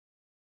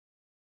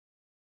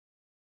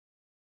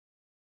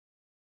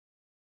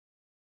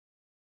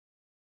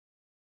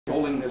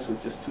this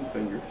with just 2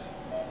 fingers.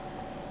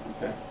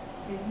 Okay.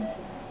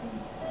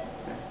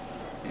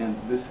 And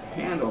this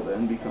handle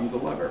then becomes a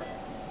lever.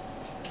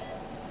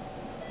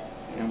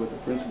 And with the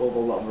principle of a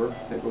lever,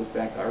 that goes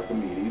back to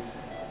Archimedes,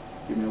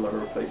 give me a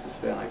lever, a place to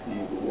stand, I can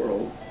move the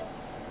world.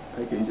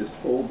 I can just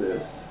hold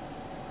this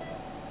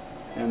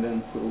and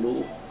then put a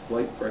little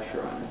slight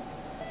pressure on it.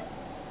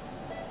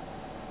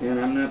 And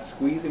I'm not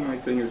squeezing my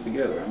fingers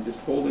together, I'm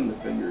just holding the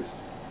fingers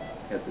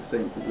at the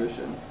same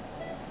position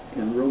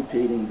and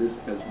rotating this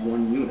as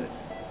one unit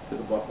to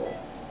the buckle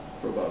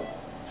for about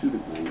 2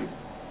 degrees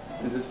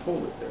and just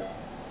hold it there.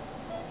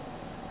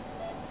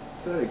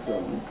 Aesthetic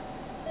zone,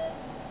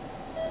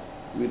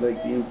 we'd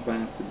like the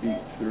implant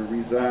to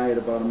reside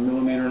about 1.5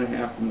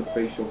 millimeters from the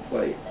facial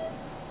plate.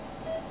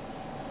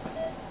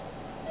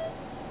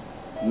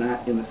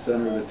 Not in the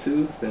center of the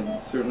tooth,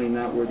 and certainly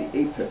not where the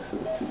apex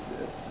of the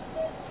tooth is.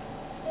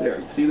 There,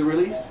 you see the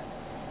release?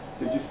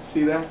 Did you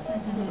see that?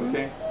 Mm-hmm.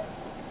 Okay.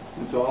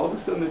 And so all of a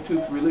sudden the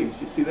tooth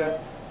released. You see that?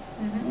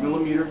 Mm-hmm.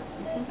 Millimeter?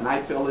 And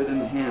I felt it in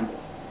the handle.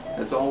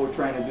 That's all we're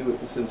trying to do with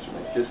this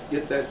instrument. Just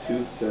get that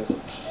tooth to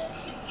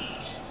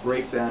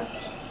break that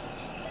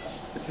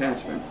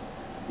attachment.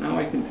 Now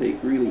I can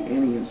take really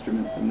any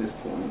instrument from this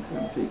point.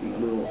 I'm taking a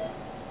little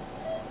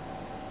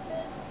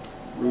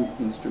root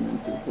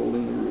instrument and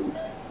holding the root.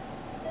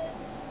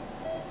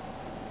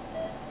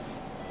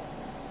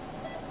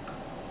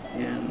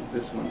 And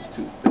this one's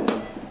too thin,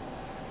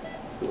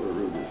 so the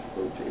root is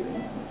rotating.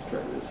 Let's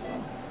try this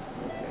one.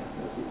 Okay,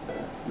 this is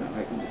better. Now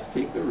I can just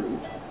take the root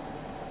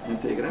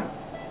and take it out.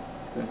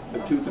 Okay? The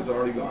tooth is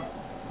already gone.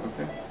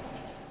 Okay?